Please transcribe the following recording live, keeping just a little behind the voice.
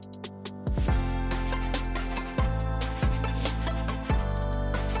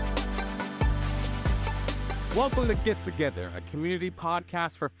Welcome to Get Together, a community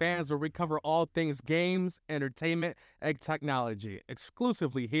podcast for fans where we cover all things games, entertainment, and technology,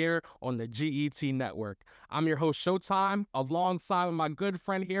 exclusively here on the GET network. I'm your host, Showtime, alongside my good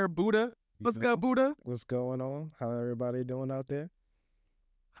friend here, Buddha. What's good, Buddha? What's going on? How everybody doing out there?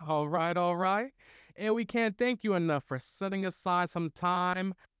 All right, all right. And we can't thank you enough for setting aside some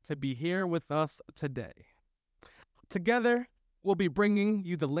time to be here with us today. Together, we'll be bringing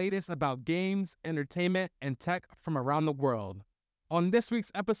you the latest about games, entertainment, and tech from around the world. On this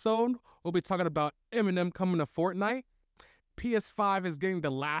week's episode, we'll be talking about Eminem coming to Fortnite, PS5 is getting The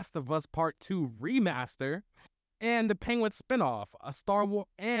Last of Us Part 2 remaster, and the Penguin spinoff, a Star Wars,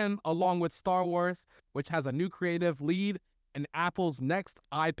 and along with Star Wars, which has a new creative lead, and Apple's next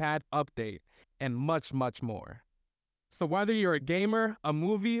iPad update, and much, much more. So whether you're a gamer, a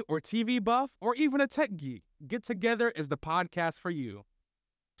movie or TV buff, or even a tech geek, Get Together is the podcast for you.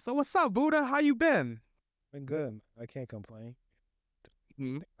 So what's up, Buddha? How you been? Been good. I can't complain.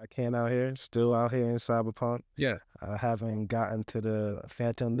 Hmm. I can't out here. Still out here in Cyberpunk. Yeah. I haven't gotten to the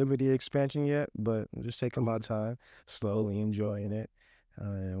Phantom Liberty expansion yet, but I'm just taking my time, slowly enjoying it,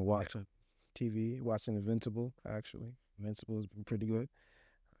 and watching TV, watching Invincible. Actually, Invincible has been pretty good.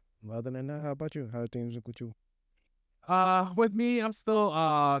 Other than that, how about you? How are things look with you? With me, I'm still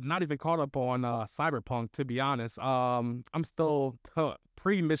not even caught up on Cyberpunk, to be honest. I'm still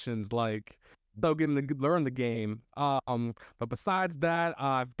pre-missions, like still getting to learn the game. But besides that,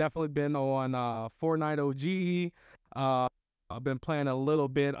 I've definitely been on Fortnite OG. I've been playing a little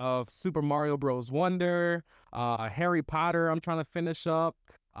bit of Super Mario Bros. Wonder, Harry Potter. I'm trying to finish up.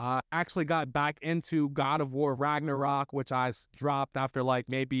 Actually got back into God of War Ragnarok, which I dropped after like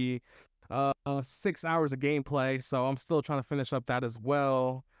maybe 6 hours of gameplay, so I'm still trying to finish up that as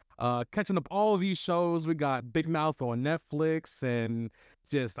well. Catching up all of these shows. We got Big Mouth on Netflix and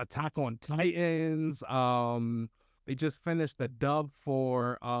just Attack on Titans. They just finished the dub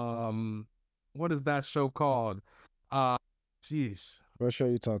for what is that show called? Uh, Jeez. What show are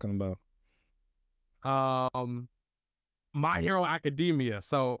you talking about? Um, My Hero Academia.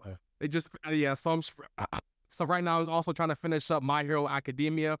 So Okay. they just yeah. So right now I'm also trying to finish up My Hero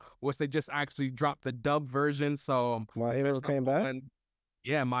Academia, which they just actually dropped the dub version. So My Hero finishing up came back? on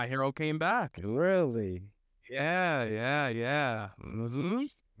yeah, My Hero came back. Really? Yeah.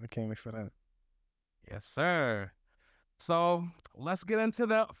 I can't wait for that. Yes, sir. So let's get into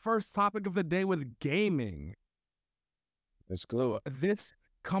the first topic of the day with gaming. It's good. So this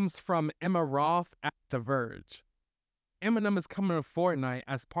comes from Emma Roth at The Verge. Eminem is coming to Fortnite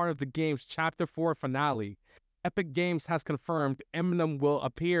as part of the game's Chapter 4 finale. Epic Games has confirmed Eminem will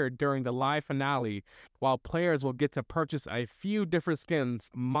appear during the live finale, while players will get to purchase a few different skins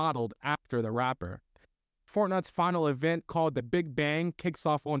modeled after the rapper. Fortnite's final event, called The Big Bang, kicks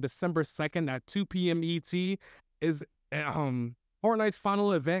off on December 2nd at 2 p.m. ET. Is Fortnite's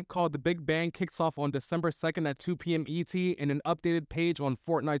final event, called The Big Bang, kicks off on December 2nd at 2 p.m. ET in an updated page on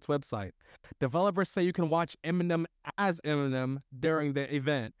Fortnite's website. Developers say you can watch Eminem as Eminem during the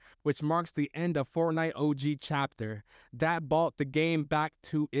event, which marks the end of Fortnite OG chapter. That brought the game back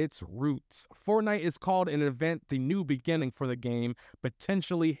to its roots. Fortnite is called an event the new beginning for the game,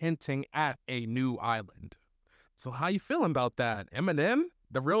 potentially hinting at a new island. So how you feeling about that? Eminem,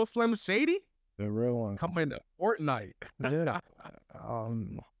 the real Slim Shady, The real one. coming to Fortnite. Yeah.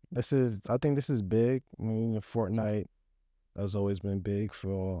 I think this is big. I mean, Fortnite has always been big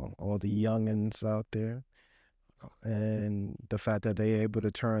for all the youngins out there. And the fact that they able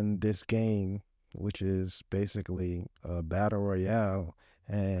to turn this game, which is basically a battle royale,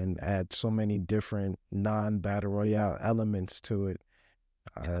 and add so many different non-battle royale elements to it,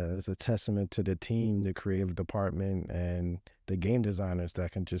 is a testament to the team, the creative department, and the game designers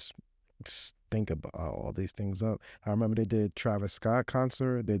that can just think about all these things up. I remember they did Travis Scott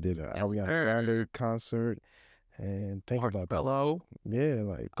concert, they did an Yes, Ariana sir. Grande concert, and think about that. Marshmello. Yeah,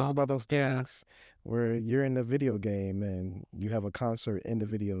 like think about those Yeah. things where you're in the video game and you have a concert in the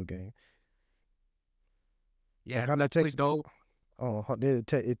video game. Yeah, It it's kind of definitely takes dope.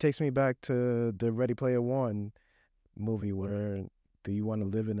 it takes me back to the Ready Player One movie where you want to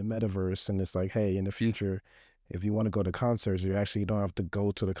live in the metaverse, and it's like, hey, in the future, if you want to go to concerts, you actually don't have to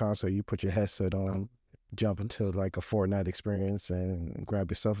go to the concert. You put your headset on, jump into like a Fortnite experience, and grab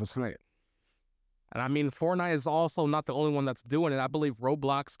yourself a seat. Right. And I mean, Fortnite is also not the only one that's doing it. I believe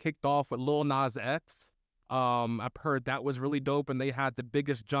Roblox kicked off with Lil Nas X. I've heard that was really dope, and they had the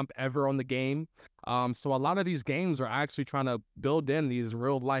biggest jump ever on the game. So a lot of these games are actually trying to build in these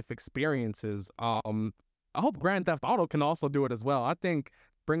real life experiences. I hope Grand Theft Auto can also do it as well. I think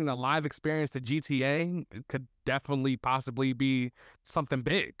bringing a live experience to GTA could definitely possibly be something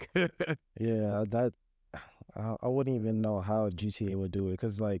big. Yeah, that I wouldn't even know how GTA would do it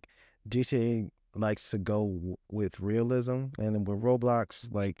because like GTA likes to go with realism, and then with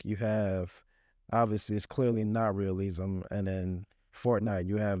Roblox, like you have obviously it's clearly not realism, and then Fortnite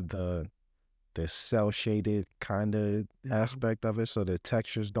you have the cell shaded kind of Yeah. aspect of it, so the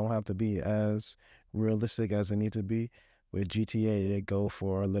textures don't have to be as realistic as they need to be. With GTA, they go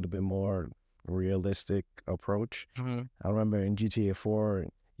for a little bit more realistic approach. Hmm. I remember in GTA 4,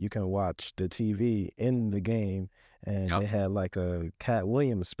 you can watch the TV in the game, and Yep. they had like a Cat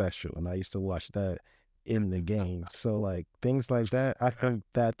Williams special, and I used to watch that in the game. So like things like that, I think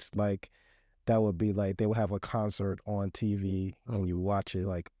that's like that would be like they would have a concert on TV Mhm. and you watch it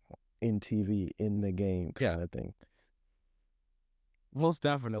like in TV in the game Yeah. kind of thing. Most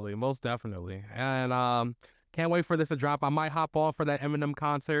definitely, most definitely. And can't wait for this to drop. I might hop on for that Eminem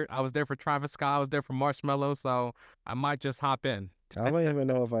concert. I was there for Travis Scott, I was there for Marshmello, so I might just hop in. I don't even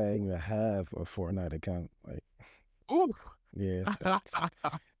know if I even have a Fortnite account. Like, Ooh. yeah, that's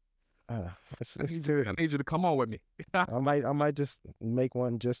I it's need you, too. I need you to come on with me. I might just make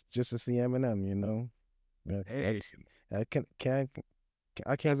one just to see Eminem. Hey, That's I can't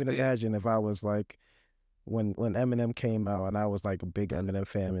that's even big. imagine if I was like when Eminem came out and I was like a big Eminem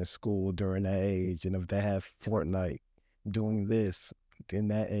fan in school during that age, and if they have Fortnite doing this in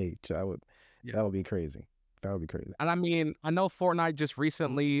that age, Yeah. that would be crazy. That would be crazy. And I mean, I know Fortnite just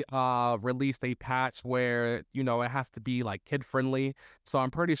recently released a patch where, it has to be like kid friendly. So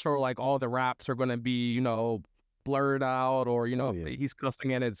I'm pretty sure like all the raps are gonna be, blurred out, or, Oh if yeah, he's cussing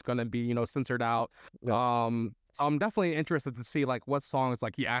in, it's gonna be, censored out. yep, So I'm definitely interested to see like what songs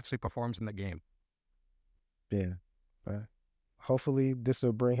like he actually performs in the game. yeah. Uh, Hopefully this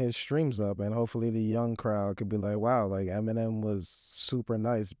will bring his streams up, and hopefully the young crowd could be like, wow, like Eminem was super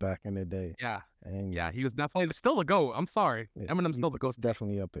nice back in the day, Yeah. and Yeah, he was definitely still the GOAT. I'm sorry. yeah, Eminem's still the GOAT he's to me.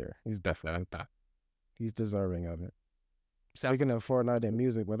 definitely up there. He's definitely he's deserving of it. Speaking Definitely. of Fortnite and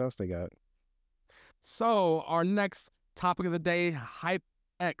music, what else they got? So our next topic of the day, Hype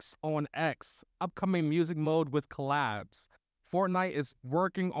X on X, upcoming music mode with collabs. Fortnite is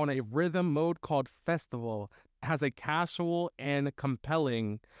working on a rhythm mode called Festival. It has a casual and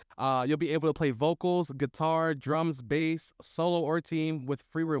compelling. You'll be able to play vocals, guitar, drums, bass, solo or team with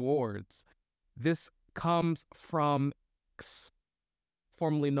free rewards. This comes from X,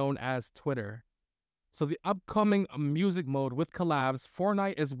 formerly known as Twitter. So the upcoming music mode with collabs,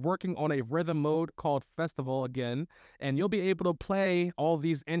 Fortnite is working on a rhythm mode called Festival again, and you'll be able to play all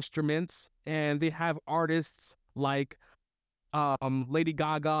these instruments. And they have artists like Lady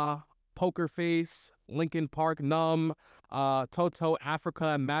Gaga, Poker Face, Linkin Park, Numb, Toto, Africa,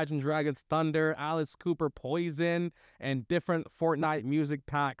 Imagine Dragons, Thunder, Alice Cooper, Poison, and different Fortnite music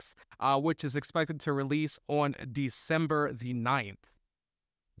packs, which is expected to release on December the 9th.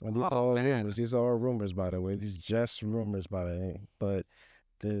 Well, these are Oh all man. rumors. These are all rumors, by the way. These just rumors, by the way. But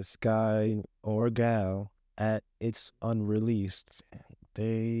this guy or gal at It's Unreleased,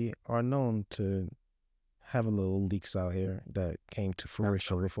 they are known to have a little leaks out here that came to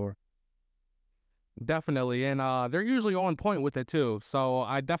fruition Definitely. before. Definitely. And they're usually on point with it too. So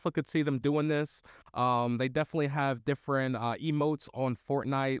I definitely could see them doing this. They definitely have different emotes on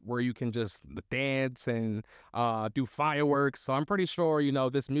Fortnite where you can just dance and do fireworks. So I'm pretty sure,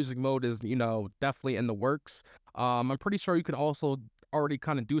 this music mode is, definitely in the works. I'm pretty sure you can also already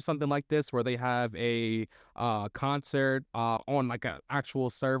kind of do something like this where they have a concert on like an actual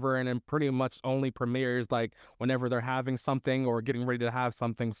server, and then pretty much only premieres like whenever they're having something or getting ready to have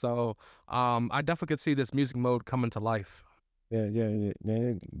something. So I definitely could see this music mode coming to life. Yeah, yeah,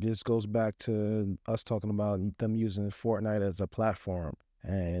 yeah. This goes back to us talking about them using Fortnite as a platform,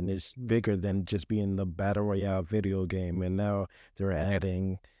 and it's bigger than just being the battle royale video game. And now they're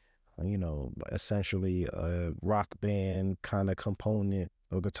adding, essentially a rock band kind of component,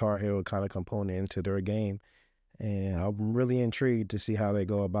 a Guitar Hero kind of component into their game. And I'm really intrigued to see how they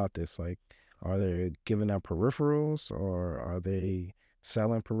go about this. Like, are they giving out peripherals, or are they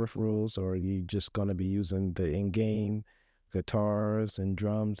selling peripherals, or are you just going to be using the in-game guitars and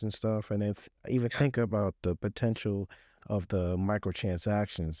drums and stuff? And then even Yeah. think about the potential of the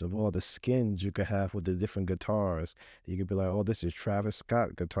microtransactions of all the skins you could have with the different guitars. You could be like, oh, this is Travis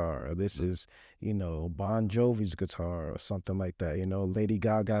Scott guitar, or this is, Bon Jovi's guitar, or something like that, Lady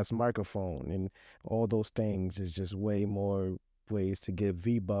Gaga's microphone. And all those things is just way more ways to get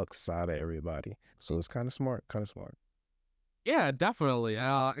V-Bucks out of everybody. So it's kind of smart, kind of smart. Yeah, definitely.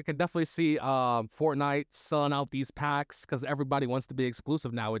 I can definitely see Fortnite selling out these packs because everybody wants to be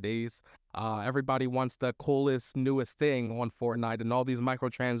exclusive nowadays. Everybody wants the coolest, newest thing on Fortnite, and all these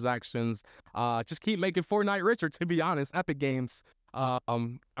microtransactions just keep making Fortnite richer. To be honest, Epic Games.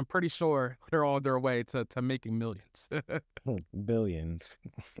 I'm pretty sure they're on their way to making millions. Billions.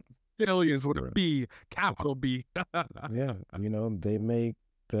 Billions with a Right. B, capital B. Yeah, they make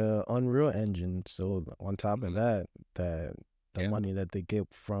the Unreal Engine. So on top of Mhm. that, that the Yeah. money that they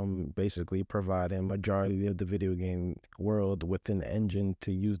get from basically providing majority of the video game world within the engine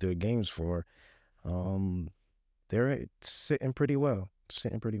to use their games for, um, they're sitting pretty well,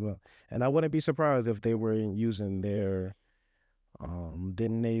 sitting pretty well. And I wouldn't be surprised if they were using their,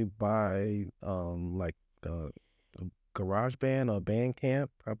 didn't they buy like a Garage Band or Bandcamp,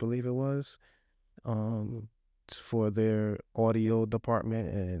 I believe it was, um for their audio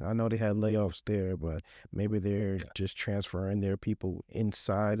department, and I know they had layoffs there, but maybe they're Yeah. just transferring their people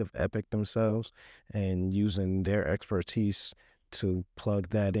inside of Epic themselves and using their expertise to plug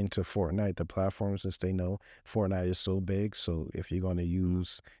that into Fortnite, the platform, since they know Fortnite is so big. So if you're going to Mhm.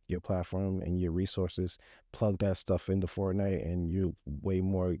 use your platform and your resources, plug that stuff into Fortnite and you're way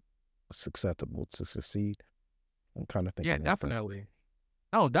more susceptible to succeed. I'm kind of Yeah, thinking like that. definitely.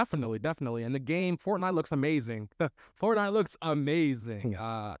 Oh, definitely, definitely. And the game, Fortnite looks amazing. Fortnite looks amazing.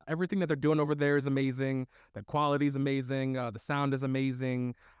 Everything that they're doing over there is amazing. The quality is amazing. The sound is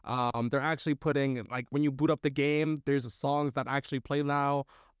amazing. They're actually putting like when you boot up the game, there's songs that actually play now.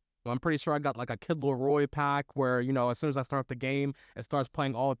 I'm pretty sure I got like a Kid Leroy pack where as soon as I start the game, it starts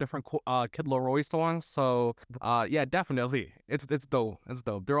playing all different Kid Leroy songs. So yeah, definitely, it's dope. It's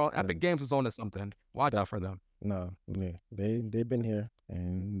dope. They're all Epic And Games is on to something. Watch out for them. No, yeah, they've been here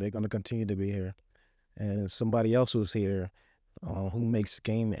and they're gonna continue to be here. And somebody else who's here, who makes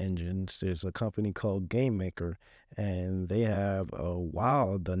game engines, there's a company called Game Maker, and they have a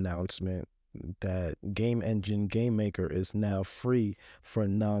wild announcement that Game Engine Game Maker is now free for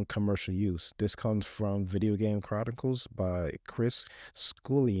non-commercial use. This comes from Video Game Chronicles by Chris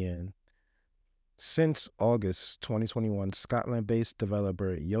Scullion. Since August 2021, Scotland-based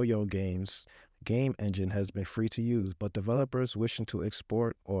developer Yo-Yo Games game engine has been free to use, but developers wishing to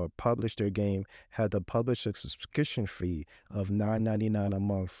export or publish their game had to publish a subscription fee of $9.99 a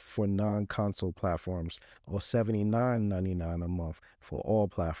month for non-console platforms or $79.99 a month for all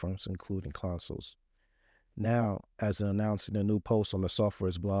platforms, including consoles. Now, as announced in a new post on the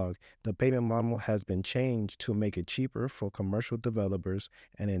software's blog, the payment model has been changed to make it cheaper for commercial developers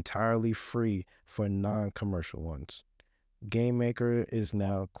and entirely free for non commercial ones. Game Maker is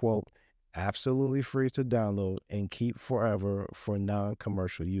now, quote, absolutely free to download and keep forever for non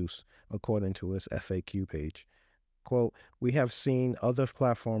commercial use, according to its FAQ page. Quote, we have seen other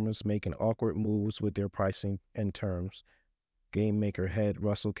platformers making awkward moves with their pricing and terms. Game Maker head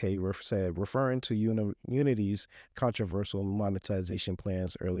Russell K. said, referring to Unity's controversial monetization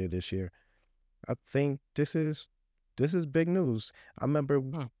plans earlier this year. I think this is big news. I remember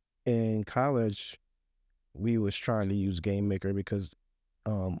Hmm, in college we was trying to use Game Maker because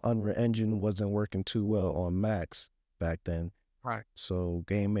Unreal Engine wasn't working too well on Macs back then. right. So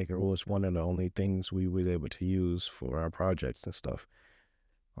Game Maker was one of the only things we were able to use for our projects and stuff.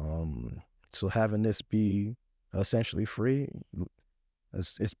 Um, so having this be essentially free,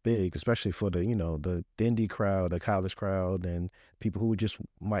 it's big, especially for the indie crowd, the college crowd, and people who just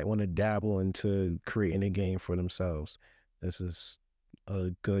might want to dabble into creating a game for themselves. This is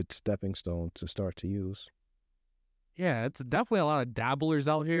a good stepping stone to start to use. Yeah, it's definitely a lot of dabblers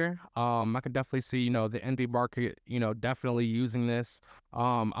out here. I can definitely see, the indie market, definitely using this.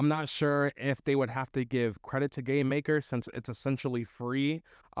 I'm not sure if they would have to give credit to Game Maker since it's essentially free.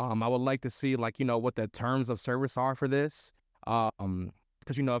 I would like to see like, what the terms of service are for this.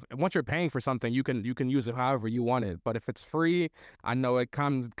 Because once you're paying for something, you can use it however you want it. But if it's free, I know it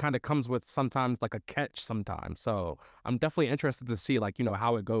comes with sometimes like a catch sometimes. So I'm definitely interested to see like,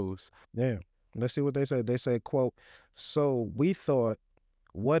 how it goes. Yeah. Let's see what they say. They say, quote, so we thought,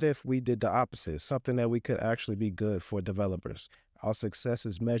 what if we did the opposite? Something that we could actually be good for developers. Our success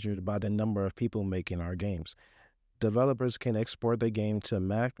is measured by the number of people making our games. Developers can export the game to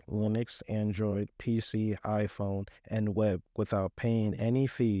Mac, Linux, Android, PC, iPhone, and web without paying any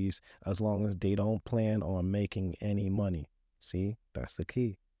fees as long as they don't plan on making any money. See, that's the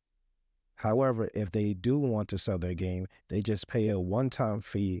key. However, if they do want to sell their game, they just pay a one-time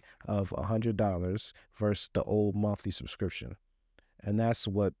fee of $100 versus the old monthly subscription. And that's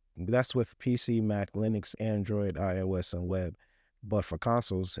with PC, Mac, Linux, Android, iOS, and web. But for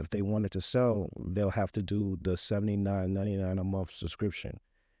consoles, if they wanted to sell, they'll have to do the $79.99 a month subscription.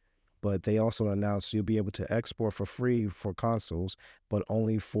 But they also announced you'll be able to export for free for consoles, but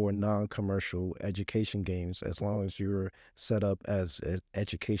only for non-commercial education games as long as you're set up as an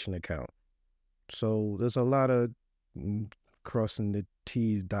education account. So there's a lot of mm, crossing the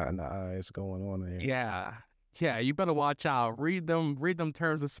T's, dotting the I's going on there. Yeah. Yeah, you better watch out. Read them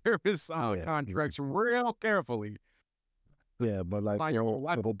terms of service Yeah. contracts real carefully. Yeah, but like Find your whole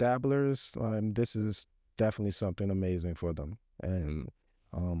life. for the dabblers, this is definitely something amazing for them. Mm,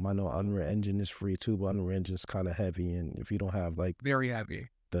 And I know Unreal Engine is free too, but Unreal Engine is kind of heavy, and if you don't have like very heavy.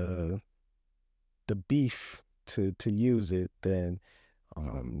 the beef to use it, then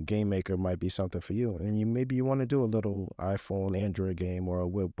Game Maker might be something for you. And maybe you want to do a little iPhone, Android game or a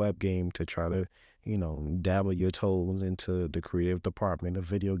web game to try to, dabble your toes into the creative department of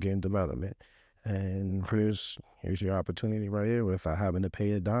video game development. And here's your opportunity right here without having to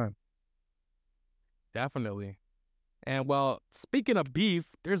pay a dime. Definitely. And well, speaking of beef,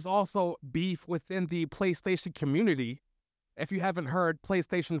 there's also beef within the PlayStation community. If you haven't heard,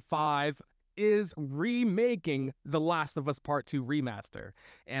 PlayStation 5 is remaking The Last of Us Part 2 remaster.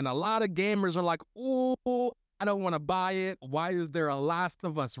 And a lot of gamers are like, "Oh, I don't want to buy it. Why is there a Last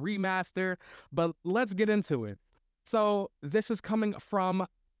of Us remaster?" But let's get into it. So, this is coming from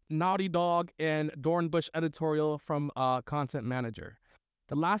Naughty Dog and Dornbush editorial from Content Manager.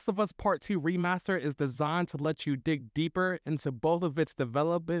 The Last of Us Part 2 remaster is designed to let you dig deeper into both of its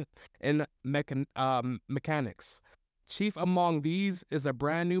development and mechanics. Chief among these is a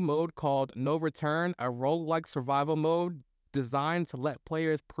brand new mode called No Return, a roguelike survival mode designed to let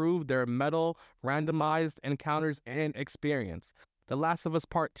players prove their mettle, randomized encounters, and experience. The Last of Us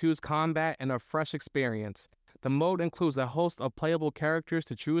Part 2's combat and a fresh experience. The mode includes a host of playable characters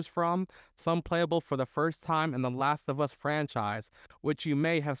to choose from, some playable for the first time in the Last of Us franchise, which you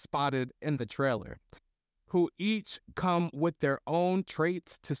may have spotted in the trailer, who each come with their own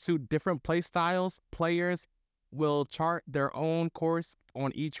traits to suit different playstyles. Players will chart their own course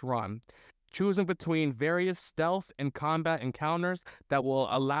on each run, choosing between various stealth and combat encounters that will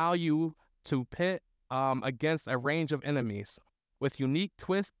allow you to pit against a range of enemies, with unique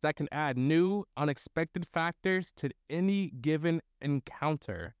twists that can add new, unexpected factors to any given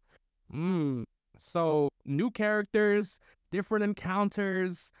encounter. Mm. So new characters, different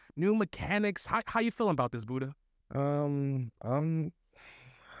encounters, new mechanics. How you feeling about this, Buddha? Um, I'm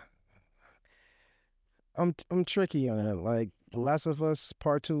I'm tricky on it. Like The Last of Us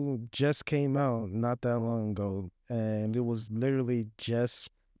Part 2 just came out not that long ago, and it was literally just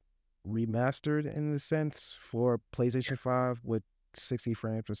remastered in the sense for PlayStation 5 with 60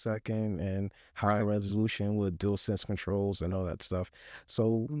 frames per second and high Right. resolution with dual sense controls and all that stuff.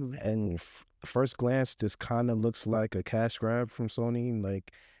 So, Mhm. and first glance, this kind of looks like a cash grab from Sony,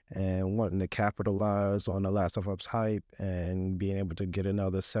 like, and wanting to capitalize on the Last of Us hype and being able to get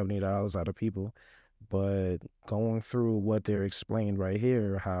another $70 out of people. But going through what they're explained right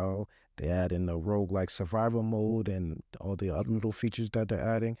here, how they add in the roguelike survival mode and all the other little features that they're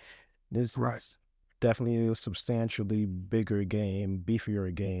adding, this Right. is definitely a substantially bigger game,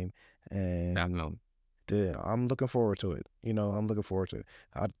 beefier game, and Definitely. I'm looking forward to it. I'm looking forward to it.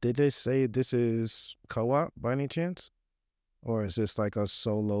 Did they say this is co-op by any chance, or is this like a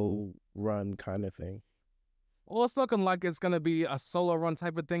solo run kind of thing? Well, it's looking like it's gonna be a solo run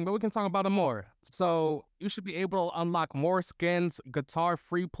type of thing, but we can talk about it more. So you should be able to unlock more skins, guitar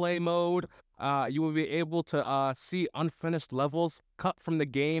free play mode. You will be able to see unfinished levels cut from the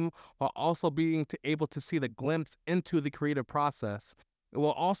game, while also being able to see the glimpse into the creative process. It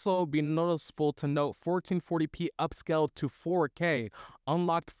will also be noticeable to note 1440p upscaled to 4K,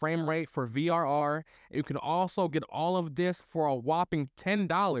 unlocked frame rate for VRR. You can also get all of this for a whopping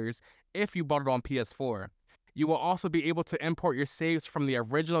 $10 if you bought it on PS4. You will also be able to import your saves from the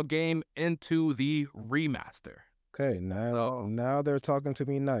original game into the remaster. Okay, now So, now they're talking to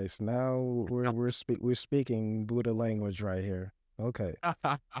me nice. Now we're speaking Buddha language right here. Okay,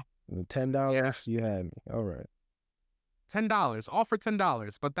 the ten yeah, dollars you had me. All right. $10, all for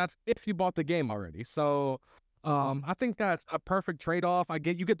 $10, but that's if you bought the game already. So, I think that's a perfect trade-off.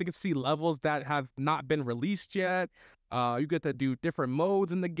 You get to see levels that have not been released yet. You get to do different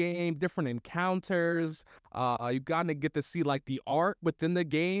modes in the game, different encounters. You gotta get to see like the art within the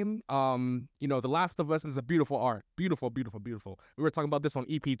game. The Last of Us is a beautiful art, beautiful, beautiful, beautiful. We were talking about this on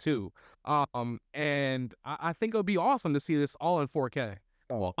EP2. And I think it would be awesome to see this all in 4K.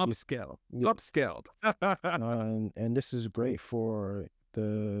 Oh, Well, upscaled, yeah. upscaled. And this is great for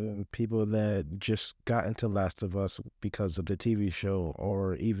the people that just got into Last of Us because of the TV show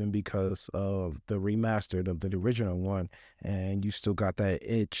or even because of the remastered of the original one, and you still got that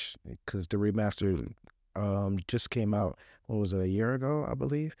itch because the remastered just came out, what was it, a year ago, I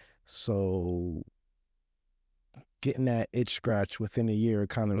believe. So getting that itch scratch within a year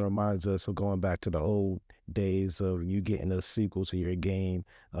kind of reminds us of going back to the old days of you getting a sequel to your game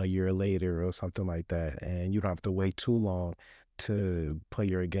a year later or something like that, and you don't have to wait too long to play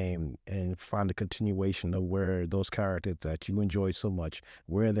your game and find a continuation of where those characters that you enjoy so much,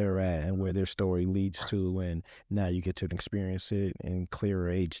 where they're at and where their story leads to, and now you get to experience it in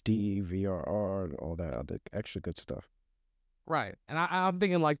clearer HD, VRR, all that other extra good stuff. Right. And I'm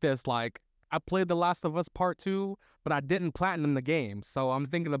thinking like this, like I played The Last of Us Part 2, but I didn't platinum the game. So I'm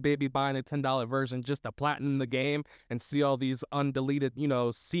thinking of maybe buying a $10 version just to platinum the game and see all these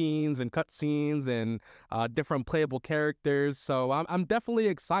undeleted, scenes and cutscenes and different playable characters. So I'm definitely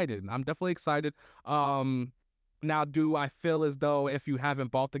excited. I'm definitely excited. Um, Now, do I feel as though if you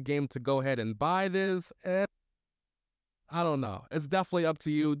haven't bought the game to go ahead and buy this? I don't know. It's definitely up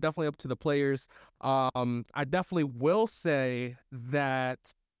to you, definitely up to the players. I definitely will say that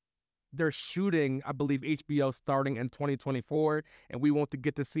they're shooting, I believe, HBO starting in 2024, and we won't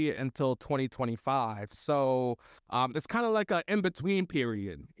get to see it until 2025. So it's kind of like an in between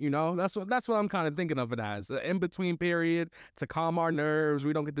period. That's what I'm kind of thinking of it as an in between period to calm our nerves.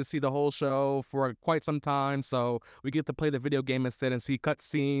 We don't get to see the whole show for quite some time, so we get to play the video game instead and see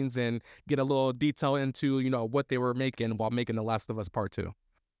cutscenes and get a little detail into what they were making while making The Last of Us Part Two.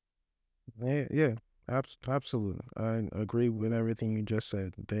 Yeah, yeah, absolutely. I agree with everything you just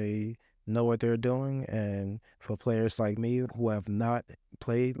said. They know what they're doing, and for players like me who have not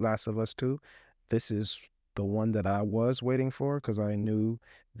played Last of Us 2, this is the one that I was waiting for because I knew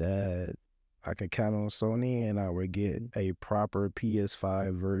that I could count on Sony and I would get a proper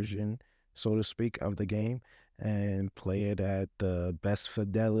PS5 version, so to speak, of the game and play it at the best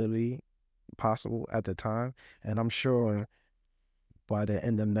fidelity possible at the time. And I'm sure by the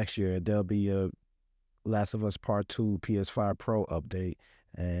end of next year, there'll be a Last of Us Part 2 PS5 Pro update,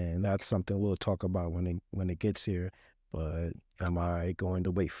 and that's something we'll talk about when it gets here. But am I going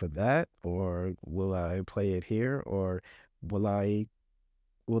to wait for that, or will I play it here, or will I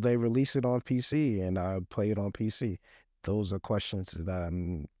will they release it on PC and I play it on PC? Those are questions that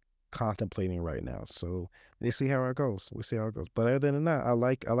I'm contemplating right now. So we'll see how it goes. We'll see how it goes. But other than that, I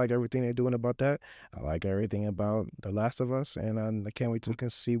like everything they're doing about that. I like everything about The Last of Us, and I can't wait to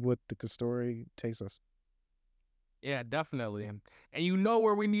see what the story takes us. Yeah, definitely. And you know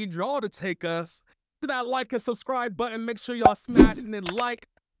where we need y'all to take us to that like and subscribe button. Make sure y'all smashing it, like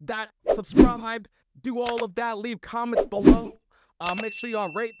that, subscribe, do all of that. Leave comments below. Make sure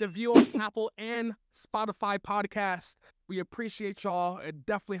y'all rate the view on Apple and Spotify podcast. We appreciate y'all. It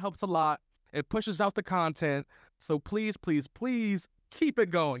definitely helps a lot. It pushes out the content. So please, please, please keep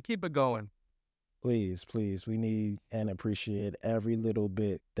it going. Keep it going. Please, please, we need and appreciate every little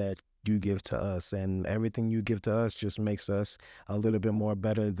bit that you give to us, and everything you give to us just makes us a little bit more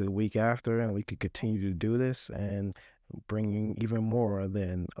better the week after, and we could continue to do this and bringing even more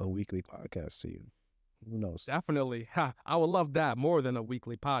than a weekly podcast to you. Who knows? Definitely. Ha, I would love that more than a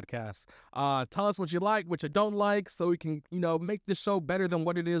weekly podcast. Tell us what you like, what you don't like, so we can, make this show better than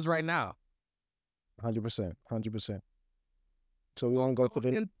what it is right now. 100%, 100%. So we want to go to the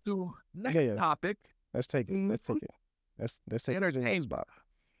Into next yeah, yeah. topic. Let's take it. Let's take it. Let's take it to the next Entertainment. spot.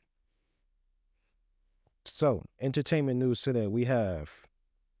 So entertainment news today we have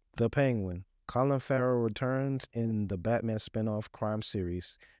The Penguin. Colin Farrell returns in the Batman spin-off crime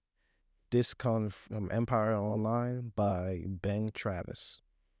series. This comes from Empire Online by Ben Travis.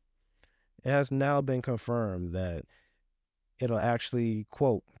 It has now been confirmed that it'll actually,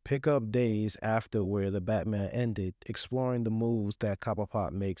 quote, pick up days after where the Batman ended, exploring the moves that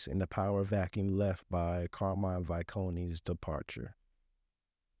Copperpot makes in the power vacuum left by Carmine Falcone's departure.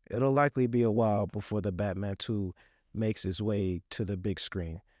 It'll likely be a while before the Batman 2 makes its way to the big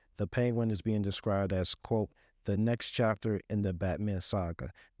screen. The Penguin is being described as, quote, the next chapter in the Batman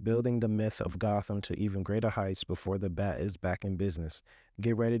saga, building the myth of Gotham to even greater heights before the Bat is back in business.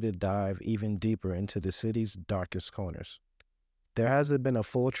 Get ready to dive even deeper into the city's darkest corners. There hasn't been a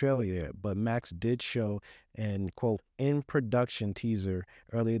full trailer yet, but Max did show an, quote, in production teaser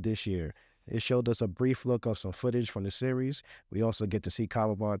earlier this year. It showed us a brief look of some footage from the series. We also get to see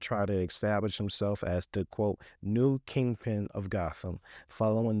Cobblepot try to establish himself as the, quote, new kingpin of Gotham,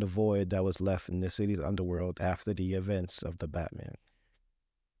 following the void that was left in the city's underworld after the events of the Batman.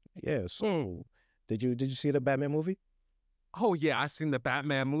 Yeah, so did you see the Batman movie? Oh yeah, I seen the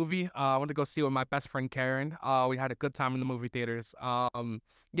Batman movie. I went to go see it with my best friend Karen. We had a good time in the movie theaters.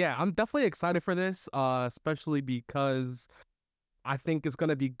 Yeah, I'm definitely excited for this, especially because I think it's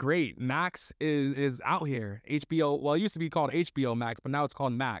gonna be great. Max is out here. HBO, well, it used to be called HBO Max, but now it's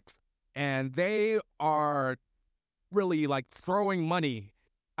called Max, and they are really like throwing money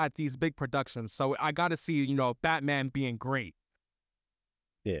at these big productions. So I got to see, Batman being great.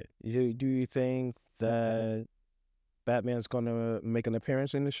 Yeah. Do you think that Batman's gonna make an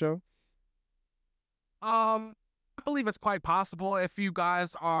appearance in the show? Um, I believe it's quite possible. If you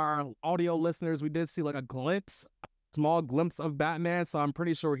guys are audio listeners, we did see like a glimpse, small glimpse of Batman, so I'm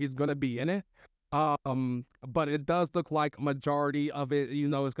pretty sure he's gonna be in it. But it does look like majority of it,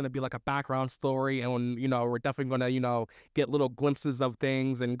 is gonna be like a background story, and we're definitely gonna, get little glimpses of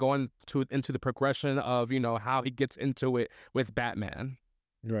things and going to into the progression of, how he gets into it with Batman.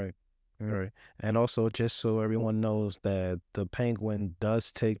 Right. Right. And also, just so everyone knows that the Penguin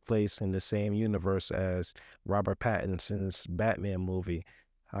does take place in the same universe as Robert Pattinson's Batman movie.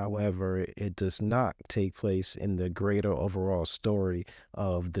 However, it does not take place in the greater overall story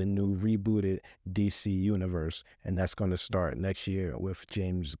of the new rebooted DC universe. And that's going to start next year with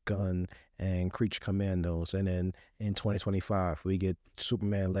James Gunn and Creature Commandos. And then in 2025, we get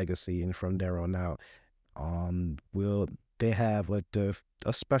Superman Legacy. And from there on out, will they have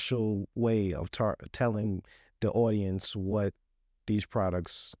a special way of telling the audience what these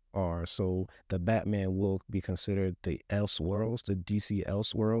products are. So the Batman will be considered the Elseworlds, the DC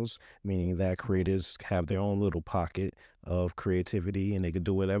Elseworlds, meaning that creators have their own little pocket of creativity and they can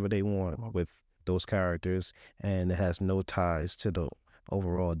do whatever they want with those characters, and it has no ties to the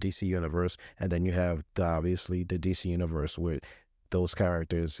overall DC universe. And then you have obviously the DC universe with those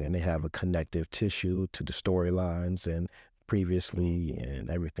characters, and they have a connective tissue to the storylines and previously and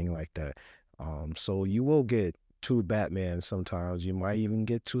everything like that. So you will get two Batman sometimes. You might even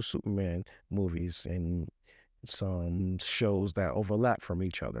get two Superman movies and some shows that overlap from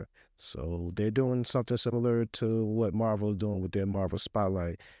each other. So they're doing something similar to what Marvel's doing with their Marvel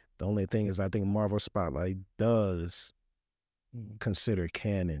Spotlight. The only thing is, I think Marvel Spotlight does considered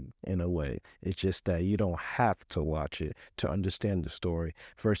canon in a way. It's just that you don't have to watch it to understand the story.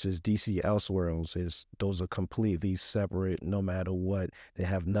 Versus DC Elseworlds is those are completely separate no matter what. They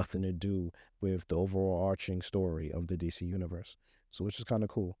have nothing to do with the overall arching story of the DC universe. So which is kind of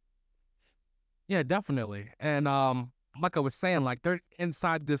cool. Yeah, definitely. And like I was saying, like they're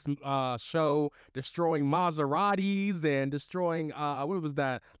inside this show destroying Maseratis and destroying what was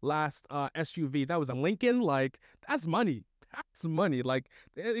that last SUV? That was a Lincoln. Like that's money. That's money. Like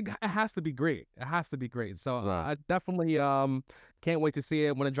it has to be great. It has to be great. So Right. I definitely can't wait to see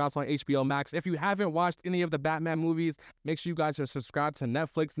it when it drops on HBO Max. If you haven't watched any of the Batman movies, make sure you guys are subscribed to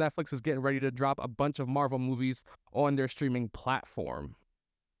Netflix. Netflix is getting ready to drop a bunch of Marvel movies on their streaming platform.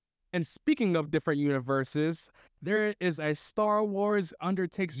 And speaking of different universes, there is a Star Wars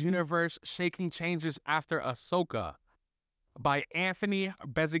undertakes universe shaking changes after Ahsoka by Anthony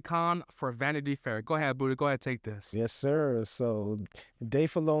Bezican for Vanity Fair. Go ahead, Buddha. Go ahead, take this. Yes, sir. So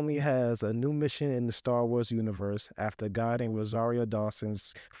Dave Filoni has a new mission in the Star Wars universe after guiding Rosario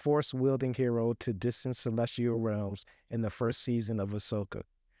Dawson's force-wielding hero to distant celestial realms in the first season of Ahsoka.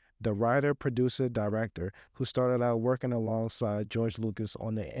 The writer, producer, director, who started out working alongside George Lucas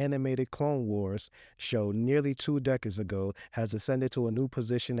on the animated Clone Wars show nearly 2 decades ago, has ascended to a new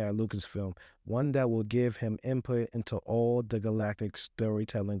position at Lucasfilm, one that will give him input into all the galactic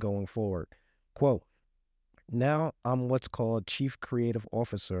storytelling going forward. Quote, now I'm what's called Chief Creative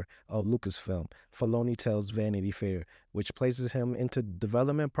Officer of Lucasfilm, Filoni tells Vanity Fair, which places him into the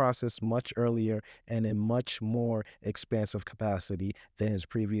development process much earlier and in much more expansive capacity than his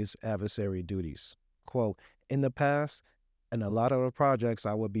previous adversary duties. Quote, in the past, and a lot of the projects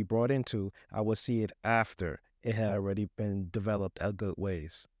I would be brought into, I would see it after it had already been developed a good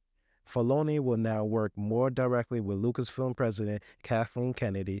ways. Filoni will now work more directly with Lucasfilm president Kathleen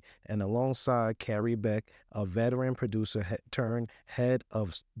Kennedy and alongside Carrie Beck, a veteran producer turned head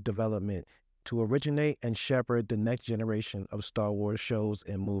of development, to originate and shepherd the next generation of Star Wars shows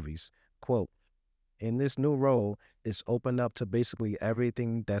and movies. Quote, in this new role, it's opened up to basically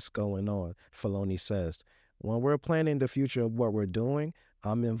everything that's going on, Filoni says. When we're planning the future of what we're doing,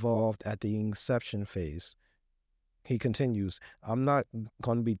 I'm involved at the inception phase. He continues, I'm not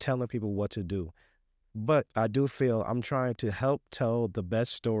going to be telling people what to do, but I do feel I'm trying to help tell the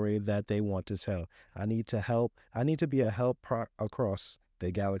best story that they want to tell. I need to help. I need to be a help across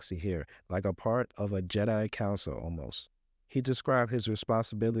the galaxy here, like a part of a Jedi Council almost. He described his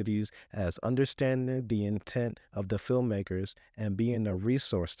responsibilities as understanding the intent of the filmmakers and being a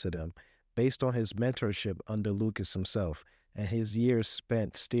resource to them, based on his mentorship under Lucas himself and his years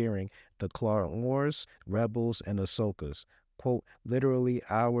spent steering the Clone Wars, Rebels, and Ahsoka's. Quote, literally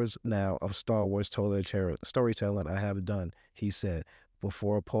hours now of Star Wars storytelling I have done, he said,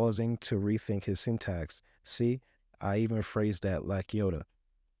 before pausing to rethink his syntax. See, I even phrased that like Yoda.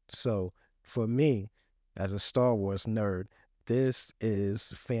 So, for me, as a Star Wars nerd, this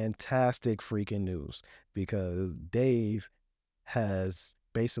is fantastic freaking news because Dave has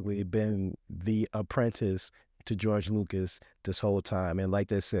basically been the apprentice to George Lucas this whole time. And like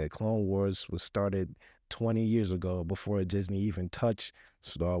they said, Clone Wars was started 20 years ago before Disney even touched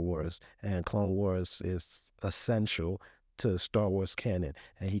Star Wars, and Clone Wars is essential to Star Wars canon.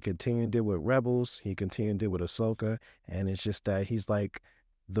 And he continued it with Rebels, he continued it with Ahsoka, and it's just that he's like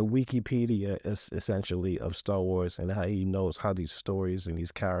the Wikipedia is essentially of Star Wars, and how he knows how these stories and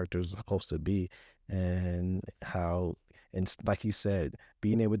these characters are supposed to be, and how, and like he said,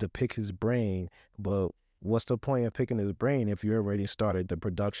 being able to pick his brain. But what's the point of picking his brain if you already started the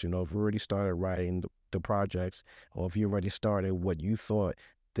production, or if you already started writing the projects, or if you already started what you thought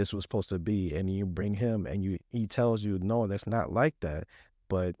this was supposed to be, and you bring him and he tells you no, that's not like that,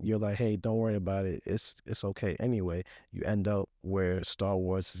 but you're like, hey, don't worry about it, it's okay anyway. You end up where Star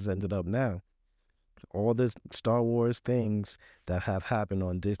Wars has ended up now. All the Star Wars things that have happened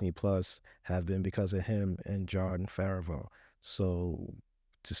on Disney Plus have been because of him and Jordan Favreau. So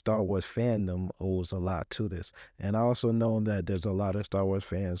the Star Wars fandom owes a lot to this. And I also know that there's a lot of Star Wars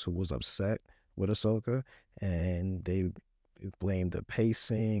fans who was upset with Ahsoka, and they blame the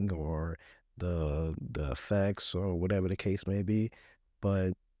pacing or the effects or whatever the case may be.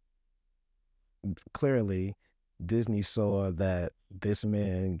 But clearly Disney saw that this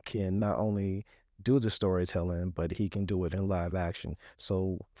man can not only do the storytelling, but he can do it in live action.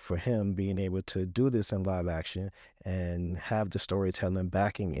 So for him being able to do this in live action and have the storytelling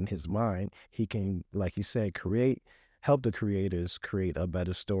backing in his mind, he can, like you said, help the creators create a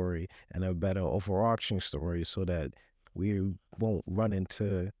better story and a better overarching story, so that we won't run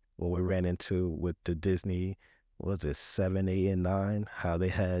into what we ran into with the Disney, what was it, 7, 8, and 9, how they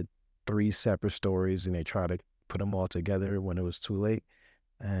had three separate stories and they try to put them all together when it was too late.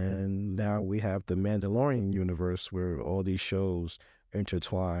 And now we have the Mandalorian universe where all these shows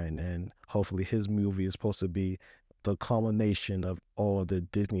intertwine, and hopefully his movie is supposed to be the culmination of all the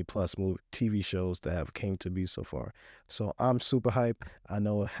Disney Plus TV shows that have came to be so far. So I'm super hype. I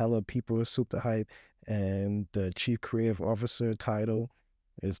know hella people are super hype, and the chief creative officer title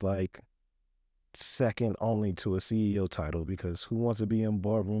is like second only to a CEO title, because who wants to be in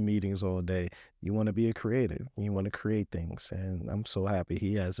boardroom meetings all day? You want to be a creative. You want to create things. And I'm so happy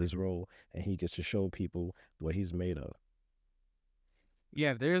he has his role and he gets to show people what he's made of.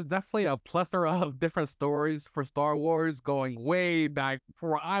 Yeah, there's definitely a plethora of different stories for Star Wars going way back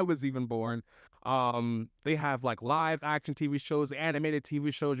before I was even born. They have like live action TV shows, animated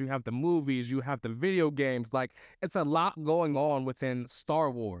TV shows, you have the movies, you have the video games. Like it's a lot going on within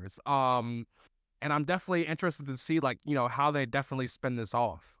Star Wars. And I'm definitely interested to see like, how they definitely spin this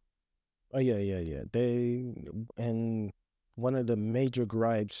off. Oh yeah, yeah, yeah. And one of the major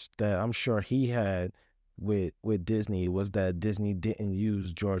gripes that I'm sure he had with Disney was that Disney didn't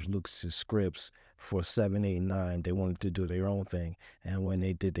use George Lucas's scripts for 7, 8, 9. They wanted to do their own thing, and when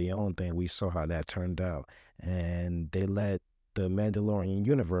they did their own thing, we saw how that turned out. And they let the Mandalorian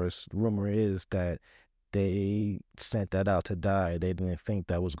universe. Rumor is that they sent that out to die. They didn't think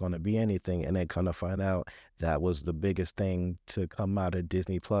that was going to be anything, and they kind of find out that was the biggest thing to come out of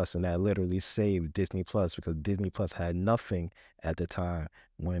Disney Plus, and that literally saved Disney Plus, because Disney Plus had nothing at the time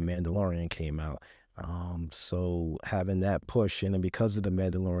when Mandalorian came out. So having that push, and then because of the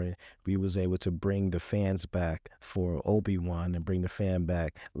Mandalorian, we was able to bring the fans back for Obi-Wan, and bring the fan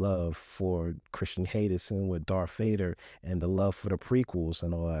back love for Christian Hayden with Darth Vader, and the love for the prequels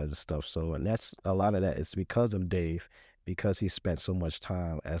and all that other stuff. So, and that's a lot of that is because of Dave, because he spent so much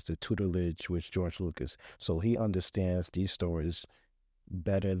time as the tutelage with George Lucas. So he understands these stories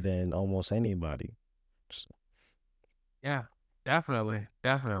better than almost anybody. Yeah, definitely,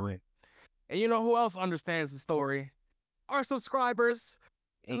 definitely. And you know who else understands the story? Our subscribers.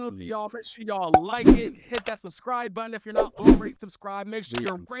 Y'all make sure y'all like it, hit that subscribe button if you're not already subscribed. Make sure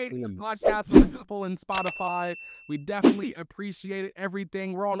you're rating the podcast on Apple and Spotify. We definitely appreciate it.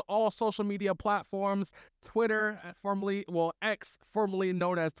 Everything. We're on all social media platforms: Twitter, formerly X, formerly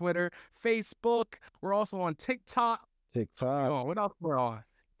known as Twitter, Facebook. We're also on TikTok. TikTok, Oh, what else we're on?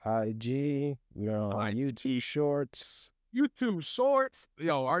 IG, we're on IG, YouTube Shorts. YouTube Shorts.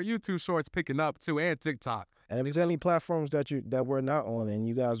 Yo, our YouTube Shorts picking up too, and TikTok. And if there's any platforms that we're not on and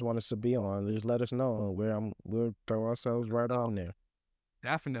you guys want us to be on, just let us know. We'll throw ourselves right on there.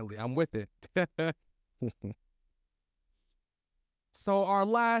 Definitely, I'm with it. So our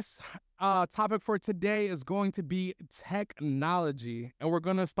last topic for today is going to be technology, and we're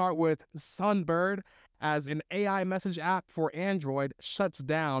going to start with Sunbird, as an AI message app for Android shuts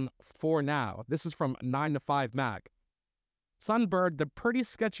down for now. This is from 9 to 5 Mac. Sunbird, the pretty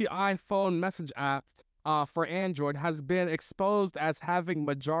sketchy iPhone message app for Android, has been exposed as having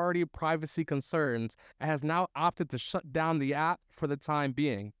majority privacy concerns and has now opted to shut down the app for the time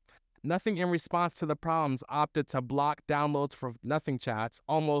being. Nothing in response to the problems opted to block downloads for Nothing chats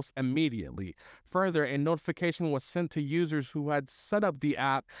almost immediately. Further, a notification was sent to users who had set up the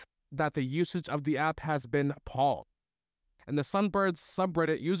app that the usage of the app has been paused. In the Sunbirds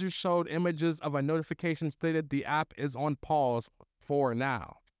subreddit, users showed images of a notification stated the app is on pause for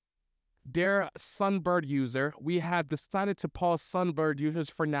now. Dear Sunbird user, we have decided to pause Sunbird users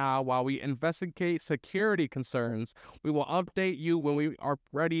for now while we investigate security concerns. We will update you when we are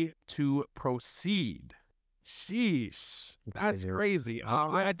ready to proceed. Sheesh, that's Yeah, crazy.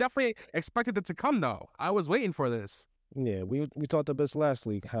 I definitely expected it to come though. I was waiting for this. yeah, we talked about this last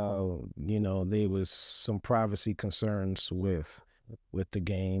week how there was some privacy concerns with the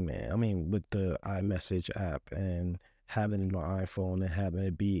game, and I mean with the iMessage app and having it on iPhone and having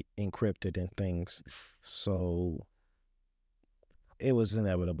it be encrypted and things. So it was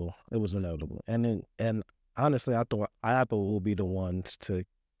inevitable. It was inevitable. And honestly, I thought Apple will be the ones to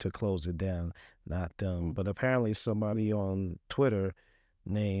close it down, not them. But apparently somebody on Twitter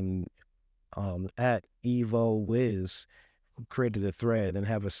named at Evo Wiz created a thread and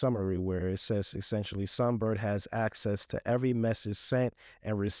have a summary where it says essentially Sunbird has access to every message sent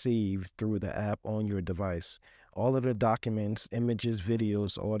and received through the app on your device. All of the documents, images,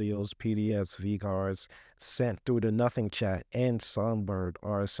 videos, audios, PDFs, VCards sent through the Nothing chat and Sunbird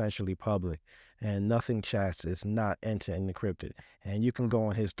are essentially public. And Nothing chats is not end-to-end encrypted. And you can go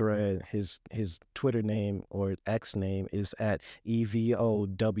on his thread. His Twitter name or X name is at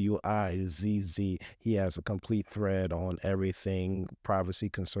EVOWIZZ. He has a complete thread on everything, privacy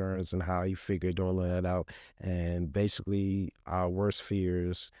concerns, and how he figured all of that out. And basically, our worst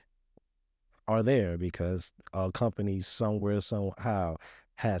fears are there because a company somewhere, somehow,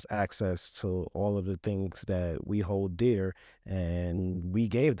 has access to all of the things that we hold dear, and we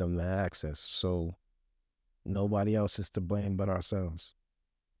gave them that access. So nobody else is to blame but ourselves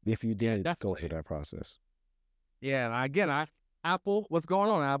if you Yeah, did go through definitely. that process. Yeah, and again, Apple, what's going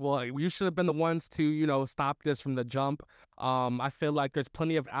on, Apple? Like, you should have been the ones to, stop this from the jump. I feel like there's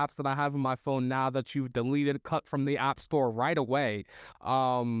plenty of apps that I have on my phone now that you've deleted, cut from the App Store right away.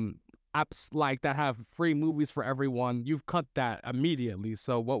 Um, Apps like that have free movies for everyone, you've cut that immediately.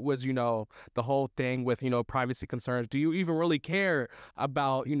 So what was, the whole thing with, privacy concerns? Do you even really care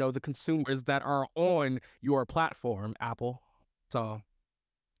about, the consumers that are on your platform, Apple? So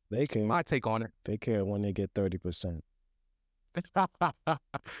They care. my take on it. They care when they get 30%.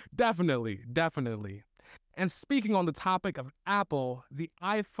 Definitely, definitely. And speaking on the topic of Apple, the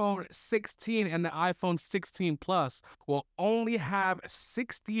iPhone 16 and the iPhone 16 Plus will only have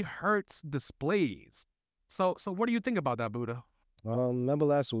 60 hertz displays. So what do you think about that, Buddha? Remember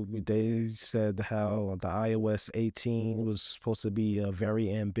last week they said how the iOS 18 was supposed to be a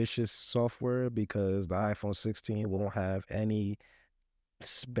very ambitious software because the iPhone 16 won't have any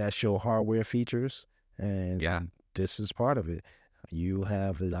special hardware features, Yeah, and this is part of it. You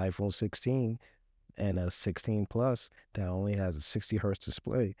have an iPhone 16 and a 16 Plus that only has a 60 hertz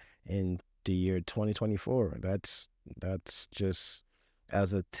display in the year 2024. That's just,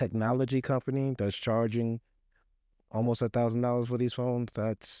 as a technology company that's charging almost $1,000 for these phones,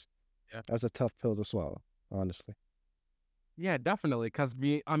 yeah. that's a tough pill to swallow, honestly. Yeah, definitely. Because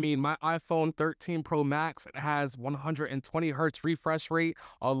I mean, my iPhone 13 Pro Max has 120 hertz refresh rate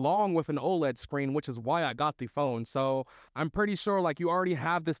along with an OLED screen, which is why I got the phone. So I'm pretty sure, like, you already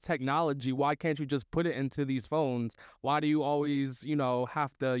have this technology. Why can't you just put it into these phones? Why do you always,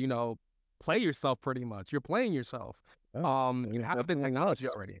 have to, play yourself? Pretty much, you're playing yourself. Yeah, You they're have the playing technology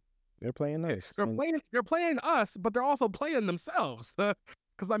us. already. They're playing us, and They're playing us, but they're also playing themselves.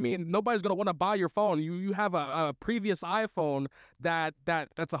 Because I mean, nobody's gonna want to buy your phone. You have a previous iPhone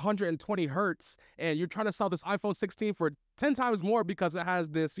that's 120 hertz, and you're trying to sell this iPhone 16 for 10 times more because it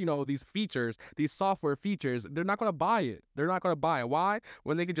has this, these features, these software features. They're not gonna buy it. They're not gonna buy it. Why?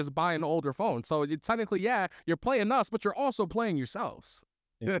 When they can just buy an older phone. So technically, yeah, you're playing us, but you're also playing yourselves.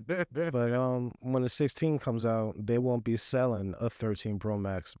 yeah. But when the 16 comes out, they won't be selling a 13 Pro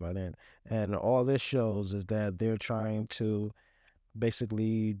Max by then. And all this shows is that they're trying to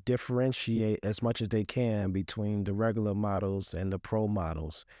basically differentiate as much as they can between the regular models and the pro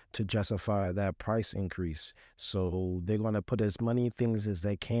models to justify that price increase. So they're going to put as many things as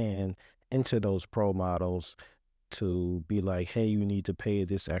they can into those pro models to be like, hey, you need to pay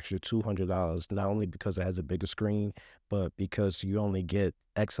this extra $200, not only because it has a bigger screen, but because you only get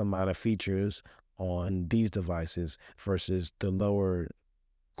X amount of features on these devices versus the lower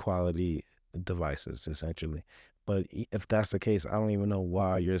quality devices, essentially. But if that's the case, I don't even know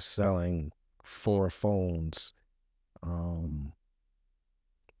why you're selling four phones. Um,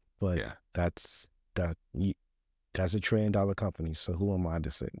 but Yeah. that's that. That's $1 trillion company. So who am I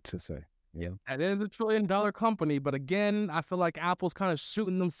to say? Yeah. It is $1 trillion company, but again, I feel like Apple's kind of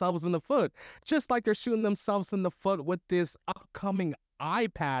shooting themselves in the foot, just like they're shooting themselves in the foot with this upcoming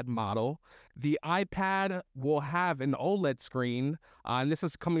iPad model. The iPad will have an OLED screen, and this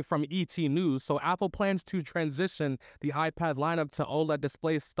is coming from ET News. So Apple plans to transition the iPad lineup to OLED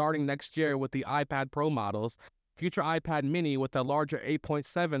displays starting next year with the iPad Pro models. Future iPad mini with a larger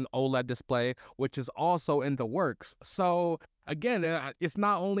 8.7 OLED display, which is also in the works. So again, it's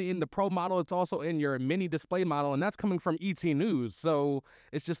not only in the Pro model, it's also in your mini display model, and that's coming from ET News. So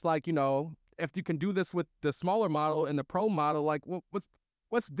it's just like, if you can do this with the smaller model and the Pro model, like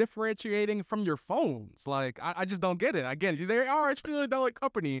what's differentiating from your phones? Like, I just don't get it. Again, they are a $1 trillion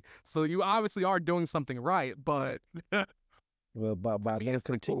company, so you obviously are doing something right, but Well, by them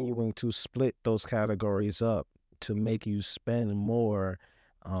continuing to split those categories up to make you spend more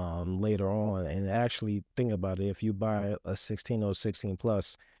later on, and actually think about it, if you buy a 16 or 16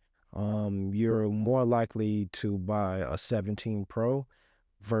 plus, you're more likely to buy a 17 Pro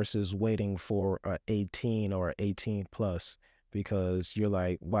versus waiting for a 18 or 18 plus, because you're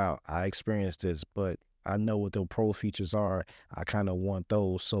like, wow, I experienced this, but I know what the pro features are. I kind of want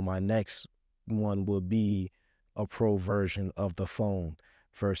those. So my next one will be a pro version of the phone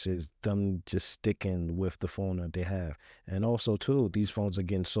versus them just sticking with the phone that they have. And also too, these phones are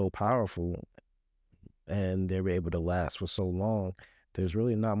getting so powerful and they're able to last for so long. There's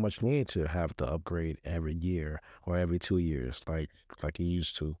really not much need to have to upgrade every year or every 2 years like you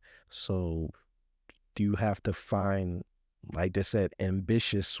used to. So do you have to find, like they said,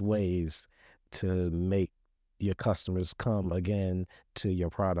 ambitious ways to make your customers come again to your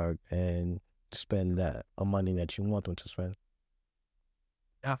product and spend that money that you want them to spend?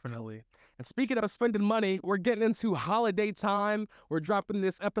 definitely. And speaking of spending money, we're getting into holiday time. We're dropping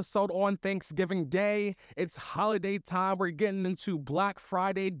this episode on Thanksgiving Day. It's holiday time. We're getting into Black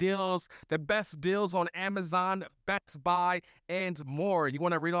Friday deals, the best deals on Amazon, Best Buy, and more. You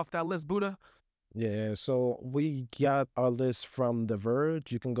want to read off that list, Buddha? Yeah, so we got our list from The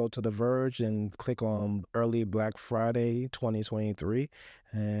Verge. You can go to The Verge and click on Early Black Friday 2023,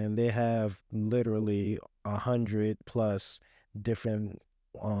 and they have literally 100 plus different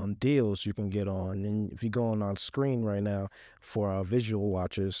deals you can get on. And if you go on our screen right now for our visual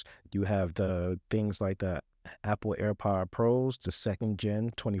watchers, you have the things like the Apple AirPod Pros, the second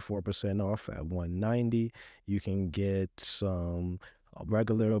gen, 24% off at 190. You can get some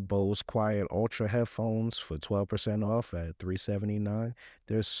regular Bose Quiet Ultra headphones for 12% off at 379.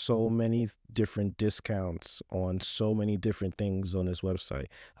 There's so many different discounts on so many different things on this website.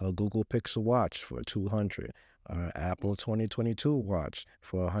 A Google Pixel Watch for 200, Apple 2022 watch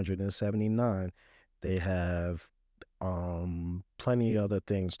for 179. They have plenty other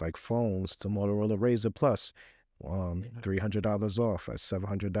things like phones, the Motorola Razr Plus, $300 off at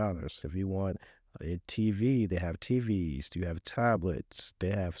 $700. If you want a TV, they have TVs, you have tablets, they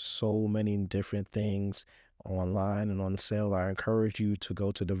have so many different things online and on sale. I encourage you to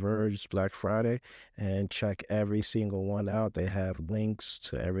go to The Verge Black Friday and check every single one out. They have links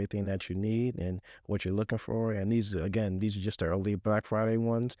to everything that you need and what you're looking for. And these, again, these are just the early Black Friday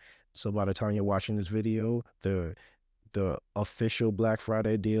ones. So by the time you're watching this video, the official Black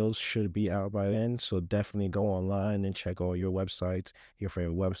Friday deals should be out by then. So definitely go online and check all your websites, your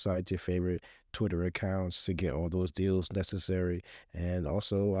favorite websites, your favorite Twitter accounts to get all those deals necessary. And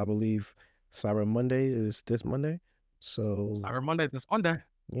also, I believe Cyber Monday is this Monday. So Cyber Monday this Monday.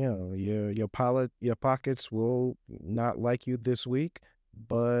 your pockets will not like you this week,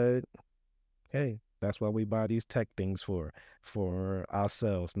 but hey, that's why we buy these tech things for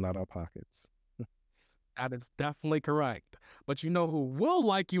ourselves, not our pockets. That is definitely correct. But you know who will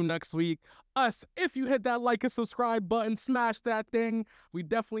like you next week? Us. If you hit that like and subscribe button, smash that thing. We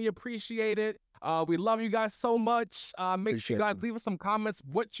definitely appreciate it. We love you guys so much. Make sure you Appreciate guys you. leave us some comments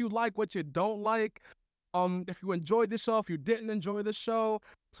what you like, what you don't like. If you enjoyed the show, if you didn't enjoy the show,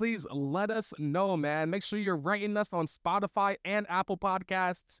 please let us know, man. Make sure you're rating us on Spotify and Apple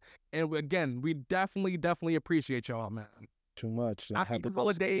Podcasts. And again, we definitely appreciate y'all, man. Too much. Happy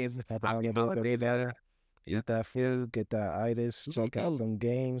holidays. Happy Happy holidays, man. Get that food, get that itis, check out them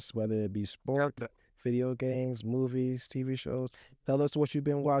games, whether it be sport, video games, movies, TV shows. Tell us what you've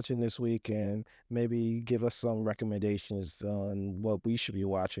been watching this week and maybe give us some recommendations on what we should be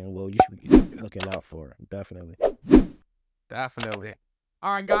watching, what you should be looking out for. Definitely. Definitely.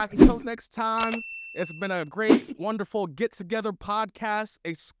 All right, guys, until next time, it's been a great, wonderful get together podcast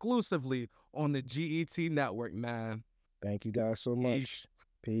exclusively on the GET network, man. Thank you guys so much.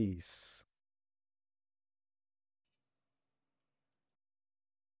 Peace.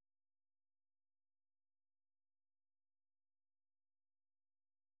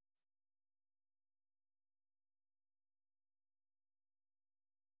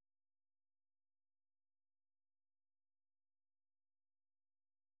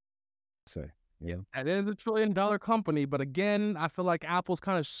 say. Yeah. It is a $1 trillion company, but again, I feel like Apple's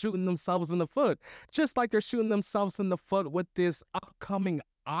kind of shooting themselves in the foot, just like they're shooting themselves in the foot with this upcoming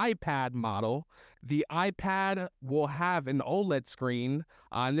iPad model. The iPad will have an OLED screen,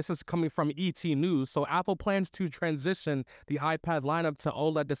 and this is coming from ET News. So Apple plans to transition the iPad lineup to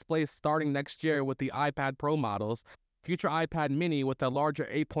OLED displays starting next year with the iPad Pro models. Future iPad mini with a larger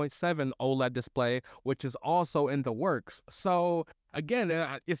 8.7 OLED display, which is also in the works. So again,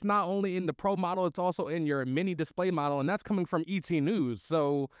 it's not only in the Pro model, it's also in your mini display model, and that's coming from ET News.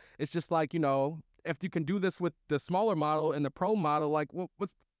 So it's just like, if you can do this with the smaller model and the Pro model, like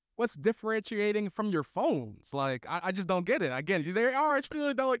what's differentiating from your phones? Like, I just don't get it. Again, they are a $1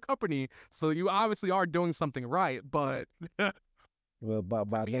 trillion company, so you obviously are doing something right, but Well,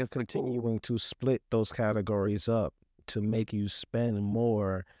 by them continuing to split those categories up to make you spend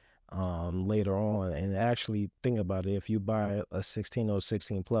more later on, and actually think about it, if you buy a 16 or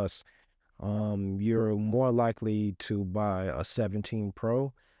 16 plus, you're more likely to buy a 17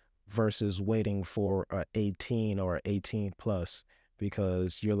 Pro versus waiting for a 18 or a 18 plus,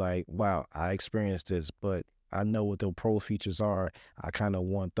 because you're like, wow, I experienced this, but I know what the pro features are. I kind of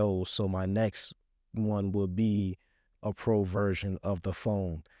want those. So my next one will be a pro version of the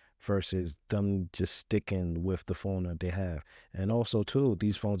phone versus them just sticking with the phone that they have. And also too,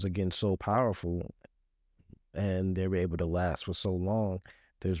 these phones are getting so powerful and they're able to last for so long.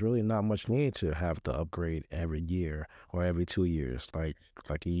 There's really not much need to have the upgrade every year or every 2 years like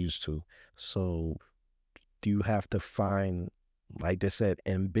you used to. So do you have to find, like they said,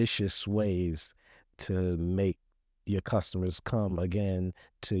 ambitious ways to make your customers come again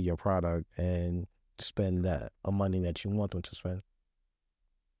to your product and spend that money that you want them to spend?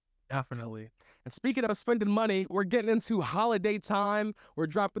 definitely. And speaking of spending money, we're getting into holiday time. We're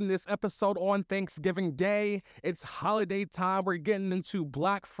dropping this episode on Thanksgiving Day. It's holiday time. We're getting into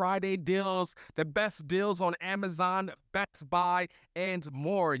Black Friday deals, the best deals on Amazon, Best Buy, and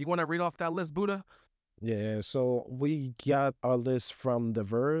more. You want to read off that list, Buddha? Yeah, so we got our list from The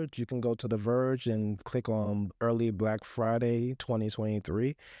Verge. You can go to The Verge and click on Early Black Friday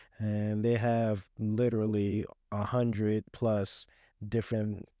 2023, and they have literally 100 plus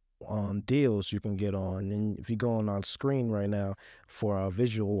different deals you can get on. And if you go on our screen right now for our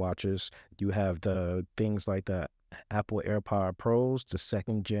visual watchers, you have the things like the Apple AirPod Pros, the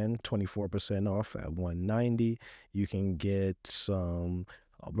second gen, 24% off at 190. You can get some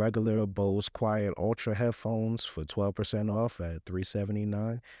regular Bose Quiet Ultra headphones for 12% off at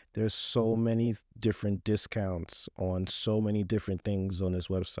 379. There's so many different discounts on so many different things on this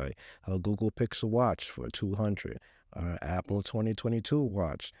website. A Google Pixel Watch for 200, Apple 2022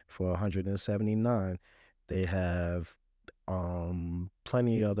 watch for 179. They have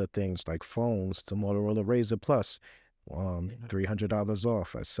plenty of other things like phones, the Motorola Razr Plus, $300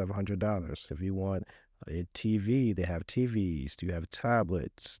 off at $700. If you want a TV, they have TVs, you have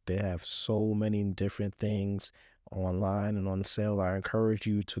tablets, they have so many different things online and on sale. I encourage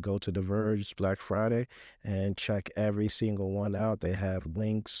you to go to The Verge Black Friday and check every single one out. They have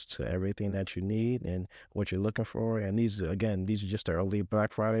links to everything that you need and what you're looking for. And these, again, these are just the early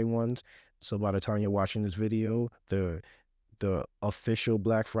Black Friday ones. So by the time you're watching this video, the official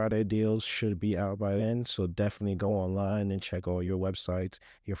Black Friday deals should be out by then. So definitely go online and check all your websites,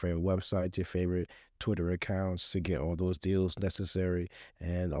 your favorite websites, your favorite Twitter accounts to get all those deals necessary.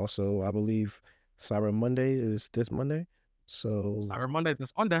 And also, I believe Cyber Monday is this Monday. So Cyber Monday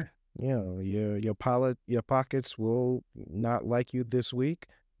this Monday. your pockets will not like you this week,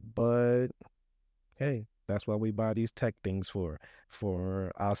 but hey, that's why we buy these tech things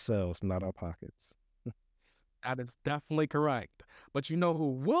for ourselves, not our pockets. That is definitely correct. But you know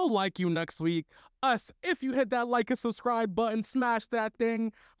who will like you next week? Us. If you hit that like and subscribe button, smash that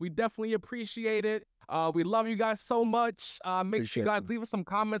thing. We definitely appreciate it. We love you guys so much. Make sure you guys leave us some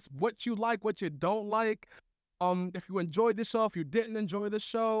comments, what you like, what you don't like. If you enjoyed the show, if you didn't enjoy the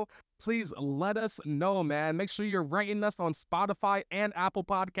show, please let us know, man. Make sure you're rating us on Spotify and Apple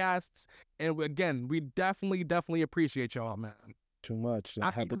Podcasts. And again, we definitely appreciate y'all, man. Too much.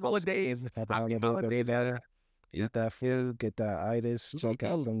 Happy holidays. Happy holidays. Eat that food, get that itis, check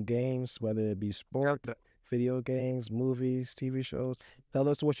out them games, whether it be sport, video games, movies, TV shows. Tell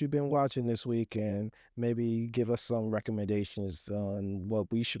us what you've been watching this week and maybe give us some recommendations on what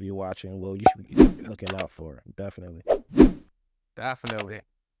we should be watching, what you should be looking out for. Definitely. Definitely.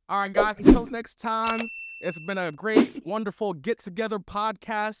 All right, guys, until next time, it's been a great, wonderful get together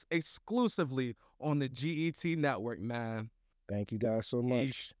podcast exclusively on the GET network, man. Thank you guys so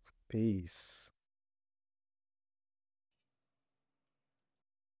much. Peace.